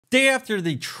Day after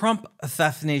the Trump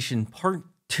assassination part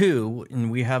 2,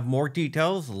 and we have more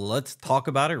details. Let's talk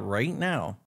about it right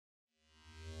now.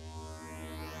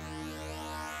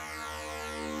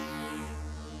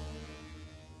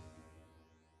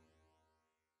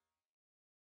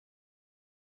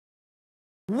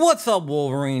 What's up,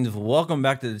 Wolverines? Welcome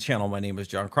back to the channel. My name is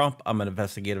John Crump. I'm an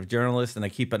investigative journalist, and I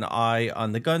keep an eye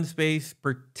on the gun space,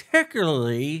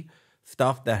 particularly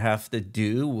stuff that has to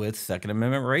do with Second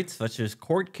Amendment rights, such as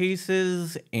court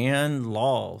cases and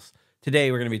laws.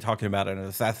 Today, we're going to be talking about an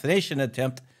assassination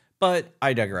attempt, but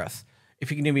I digress. If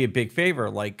you can do me a big favor,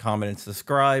 like, comment, and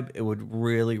subscribe, it would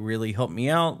really help me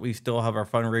out. We still have our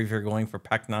fundraiser going for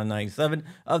Pack 997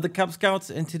 of the Cub Scouts,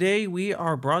 and today we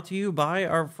are brought to you by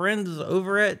our friends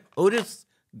over at Otis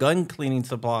Gun Cleaning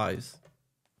Supplies.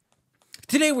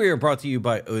 Today we are brought to you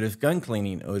by Otis Gun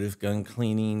Cleaning. Otis Gun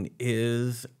Cleaning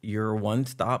is your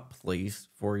one-stop place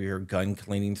for your gun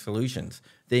cleaning solutions.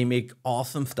 They make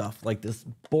awesome stuff like this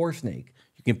bore snake.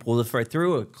 You can pull this right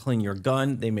through and clean your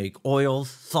gun. They make oils,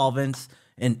 solvents,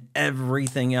 and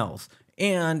everything else.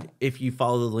 And if you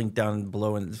follow the link down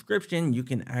below in the description, you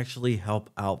can actually help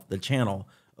out the channel.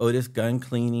 Otis Gun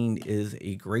Cleaning is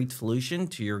a great solution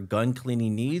to your gun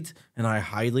cleaning needs, and I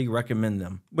highly recommend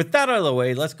them. With that out of the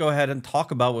way, let's go ahead and talk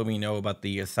about what we know about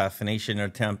the assassination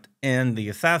attempt and the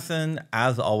assassin.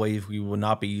 As always, we will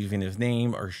not be using his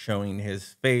name or showing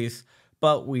his face,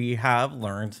 but we have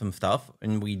learned some stuff,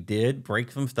 and we did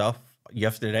break some stuff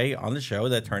yesterday on the show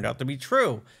that turned out to be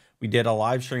true. We did a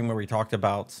live stream where we talked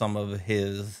about some of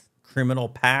his criminal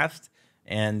past,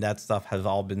 and that stuff has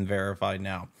all been verified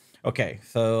now. Okay,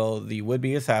 so the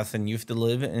would-be assassin used to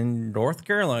live in North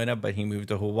Carolina, but he moved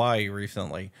to Hawaii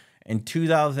recently. In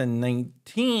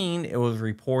 2019, it was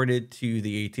reported to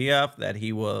the ATF that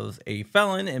he was a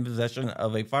felon in possession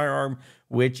of a firearm,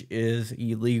 which is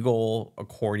illegal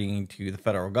according to the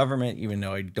federal government, even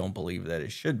though I don't believe that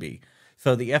it should be.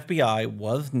 So the FBI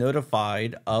was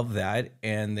notified of that,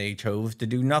 and they chose to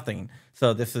do nothing.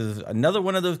 So this is another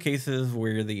one of those cases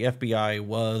where the FBI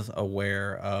was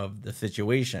aware of the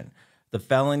situation. The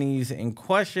felonies in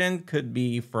question could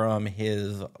be from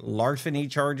his larceny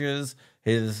charges,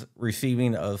 his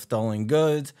receiving of stolen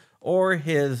goods, or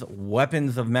his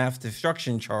weapons of mass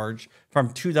destruction charge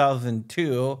from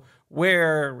 2002,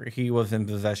 where he was in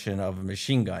possession of a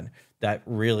machine gun. That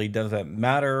really doesn't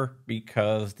matter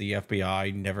because the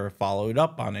FBI never followed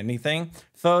up on anything.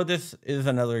 So this is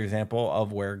another example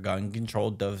of where gun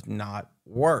control does not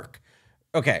work.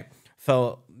 Okay,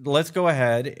 so let's go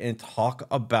ahead and talk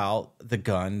about the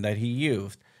gun that he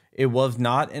used. It was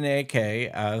not an AK,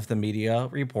 as the media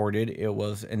reported. It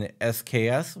was an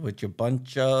SKS with a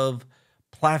bunch of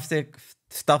plastic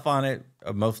stuff on it,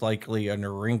 most likely a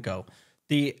Norinco.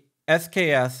 The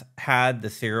SKS had the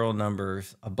serial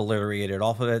numbers obliterated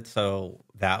off of it, so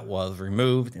that was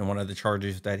removed. And one of the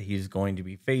charges that he's going to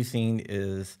be facing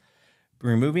is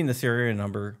removing the serial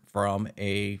number from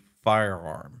a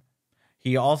firearm.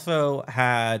 He also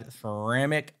had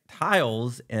ceramic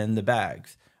tiles in the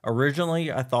bags.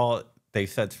 Originally, I thought they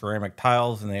said ceramic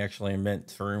tiles and they actually meant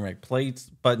ceramic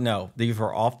plates, but no, these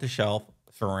were off-the-shelf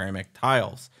ceramic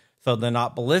tiles. So they're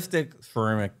not ballistic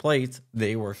ceramic plates,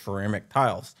 they were ceramic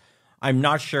tiles. I'm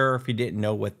not sure if he didn't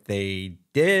know what they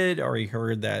did, or he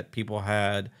heard that people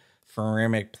had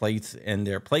ceramic plates in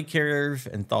their plate carriers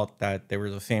and thought that they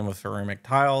were the same as ceramic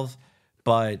tiles,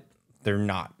 but they're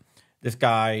not. This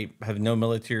guy has no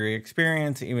military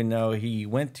experience, even though he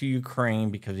went to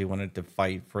Ukraine because he wanted to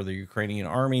fight for the Ukrainian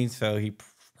army. So he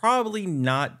probably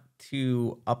not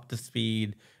too up to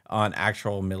speed on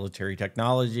actual military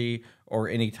technology or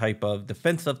any type of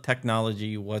defensive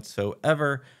technology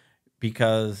whatsoever,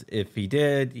 because if he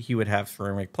did, he would have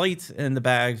ceramic plates in the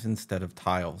bags instead of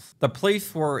tiles. The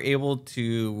police were able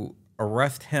to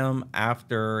arrest him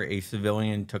after a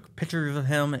civilian took pictures of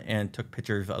him and took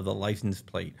pictures of the license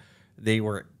plate. They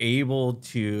were able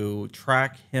to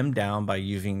track him down by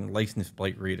using license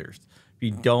plate readers. If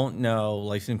you don't know,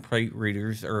 license plate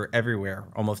readers are everywhere.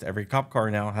 Almost every cop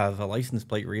car now has a license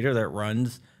plate reader that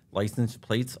runs license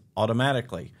plates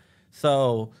automatically.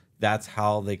 So that's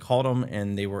how they caught him,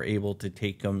 and they were able to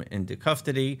take him into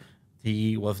custody.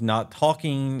 He was not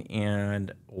talking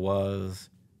and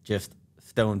was just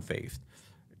stone-faced.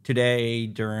 Today,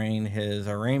 during his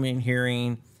arraignment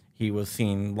hearing, he was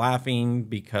seen laughing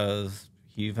because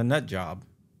he's a nut job.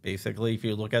 Basically, if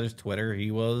you look at his Twitter, he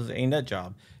was a nut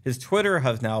job. His Twitter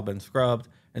has now been scrubbed,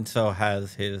 and so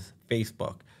has his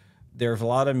Facebook. There's a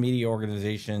lot of media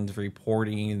organizations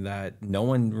reporting that no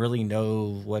one really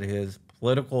knows what his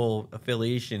political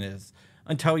affiliation is.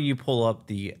 until you pull up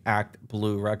the Act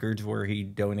Blue records where he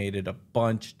donated a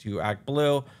bunch to Act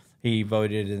Blue. He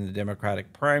voted in the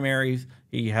Democratic primaries.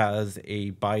 He has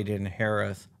a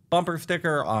Biden-Harris bumper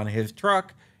sticker on his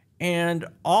truck. And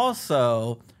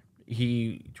also,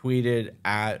 he tweeted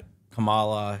at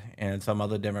Kamala and some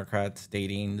other Democrats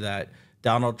stating that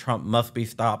Donald Trump must be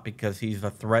stopped because he's a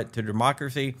threat to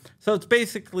democracy. So it's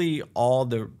basically all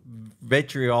the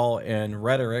vitriol and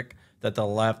rhetoric that the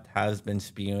left has been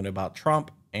spewing about Trump.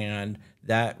 And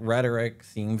that rhetoric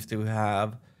seems to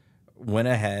have went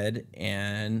ahead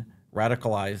and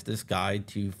radicalized this guy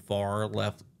to far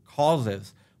left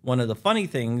causes. One of the funny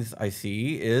things I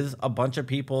see is a bunch of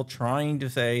people trying to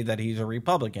say that he's a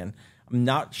Republican. I'm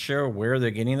not sure where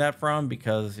they're getting that from,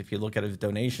 because if you look at his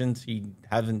donations, he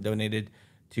hasn't donated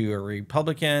to a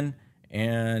Republican,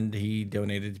 and he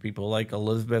donated to people like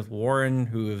Elizabeth Warren,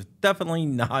 who is definitely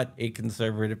not a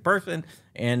conservative person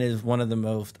and is one of the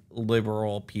most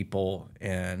liberal people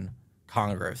in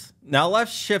Congress. Now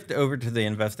let's shift over to the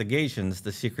investigations.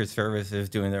 The Secret Service is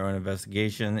doing their own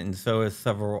investigation, and so is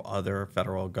several other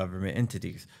federal government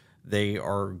entities. They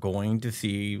are going to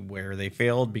see where they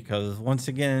failed, because once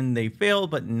again, they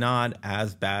failed, but not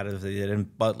as bad as they did in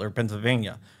Butler,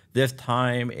 Pennsylvania. This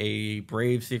time, a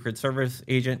brave Secret Service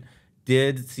agent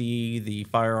did see the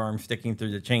firearm sticking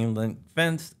through the chain link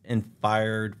fence and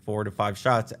fired 4 to 5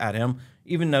 shots at him.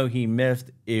 Even though he missed,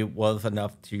 it was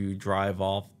enough to drive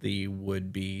off the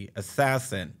would-be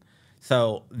assassin.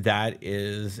 So that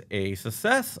is a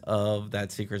success of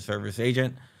that Secret Service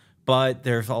agent. But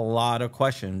there's a lot of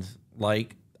questions,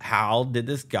 like, how did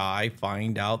this guy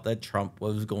find out that Trump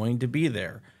was going to be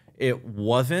there? It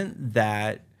wasn't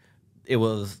that it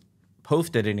was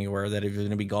posted anywhere that he was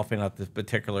going to be golfing at this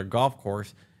particular golf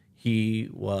course. He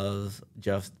was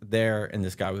just there, and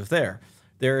this guy was there.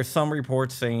 There are some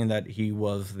reports saying that he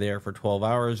was there for 12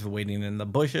 hours waiting in the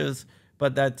bushes,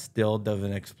 but that still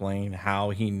doesn't explain how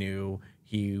he knew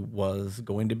he was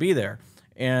going to be there.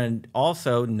 And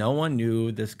also, no one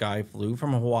knew this guy flew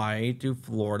from Hawaii to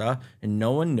Florida, and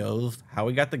no one knows how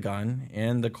he got the gun.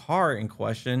 And the car in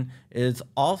question is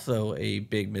also a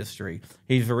big mystery.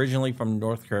 He's originally from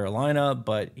North Carolina,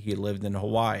 but he lived in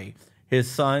Hawaii. His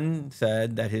son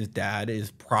said that his dad is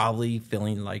probably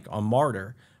feeling like a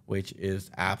martyr, which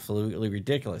is absolutely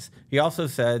ridiculous. He also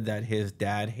said that his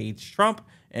dad hates Trump,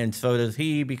 and so does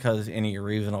he, because any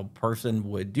reasonable person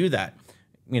would do that.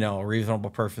 You know, a reasonable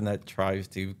person that tries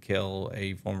to kill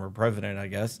a former president, I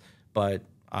guess. But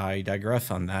I digress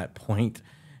on that point.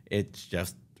 It's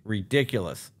just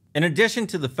ridiculous. In addition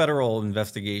to the federal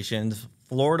investigations,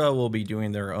 Florida will be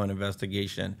doing their own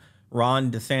investigation.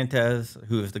 Ron DeSantis,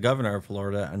 who is the governor of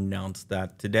Florida, announced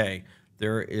that today.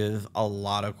 There is a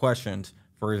lot of questions.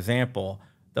 For example,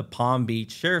 the Palm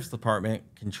Beach Sheriff's Department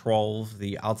controls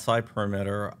the outside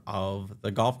perimeter of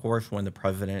the golf course when the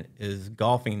president is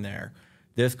golfing there.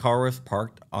 This car was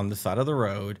parked on the side of the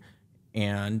road,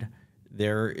 and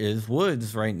there is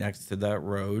woods right next to that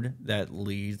road that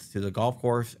leads to the golf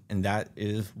course, and that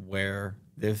is where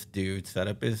this dude set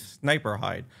up his sniper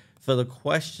hide. So the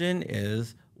question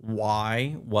is,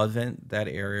 why wasn't that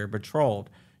area patrolled?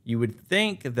 You would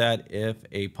think that if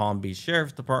a Palm Beach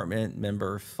Sheriff's Department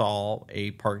member saw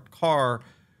a parked car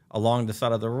along the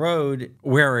side of the road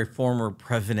where a former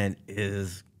president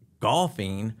is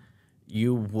golfing,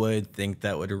 you would think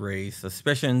that would raise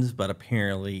suspicions, but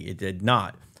apparently it did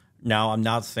not. Now, I'm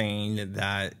not saying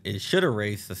that it should have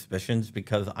raised suspicions,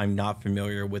 because I'm not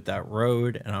familiar with that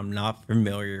road, and I'm not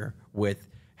familiar with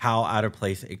how out of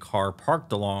place a car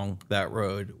parked along that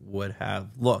road would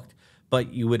have looked.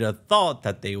 But you would have thought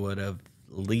that they would have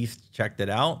at least checked it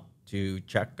out to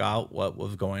check out what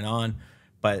was going on,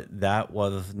 but that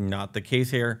was not the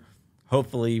case here.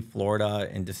 Hopefully, Florida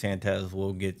and DeSantis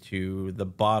will get to the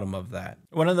bottom of that.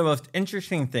 One of the most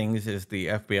interesting things is the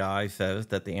FBI says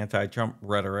that the anti-Trump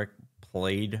rhetoric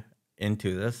played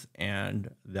into this,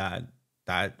 and that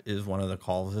is one of the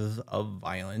causes of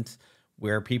violence,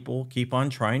 where people keep on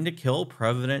trying to kill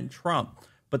President Trump.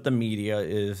 But the media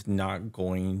is not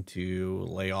going to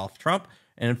lay off Trump.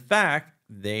 And in fact,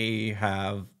 they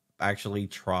have actually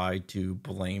tried to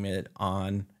blame it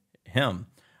on him.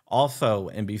 Also,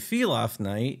 NBC last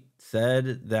night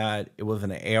said that it was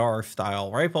an AR-style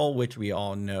rifle, which we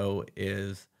all know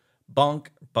is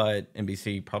bunk, but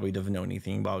NBC probably doesn't know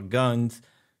anything about guns,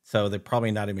 so they're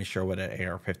probably not even sure what an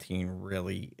AR-15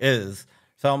 really is.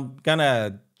 So I'm going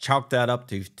to chalk that up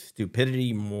to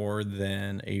stupidity more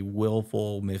than a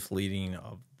willful misleading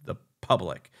of the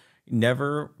public.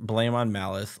 Never blame on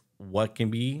malice what can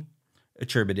be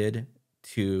attributed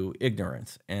to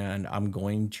ignorance, and I'm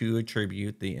going to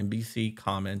attribute the NBC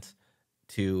comments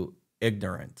to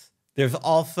ignorance. There's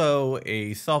also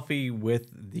a selfie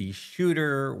with the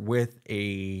shooter with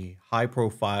a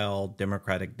high-profile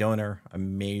Democratic donor, a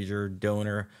major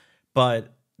donor,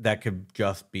 but that could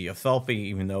just be a selfie,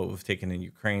 even though it was taken in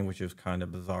Ukraine, which is kind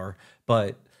of bizarre.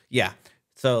 But yeah,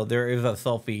 so there is a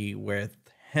selfie with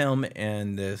him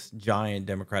and this giant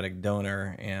Democratic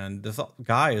donor. And this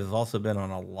guy has also been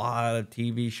on a lot of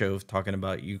TV shows talking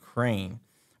about Ukraine.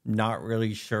 Not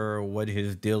really sure what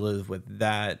his deal is with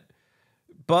that.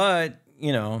 But,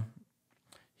 you know,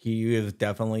 he is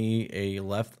definitely a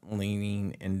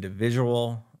left-leaning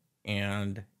individual,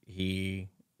 and he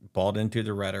bought into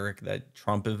the rhetoric that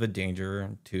Trump is a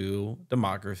danger to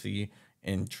democracy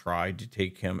and tried to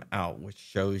take him out, which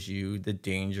shows you the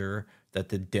danger that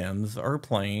the Dems are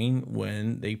playing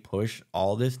when they push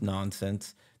all this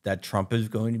nonsense that Trump is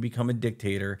going to become a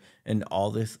dictator and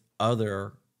all this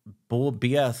other bull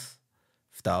BS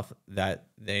stuff that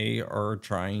they are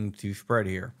trying to spread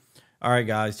here. All right,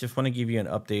 guys, just want to give you an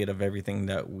update of everything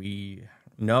that we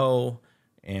know,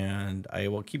 and I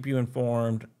will keep you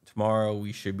informed. Tomorrow,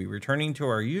 we should be returning to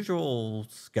our usual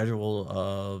schedule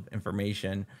of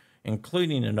information,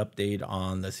 including an update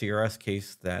on the CRS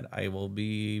case that I will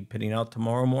be putting out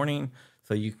tomorrow morning.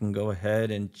 So you can go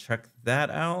ahead and check that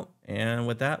out. And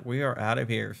with that, we are out of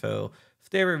here. So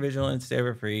stay ever vigilant, stay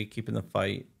ever free, keeping the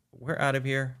fight. We're out of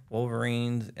here.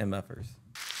 Wolverines and Muffers.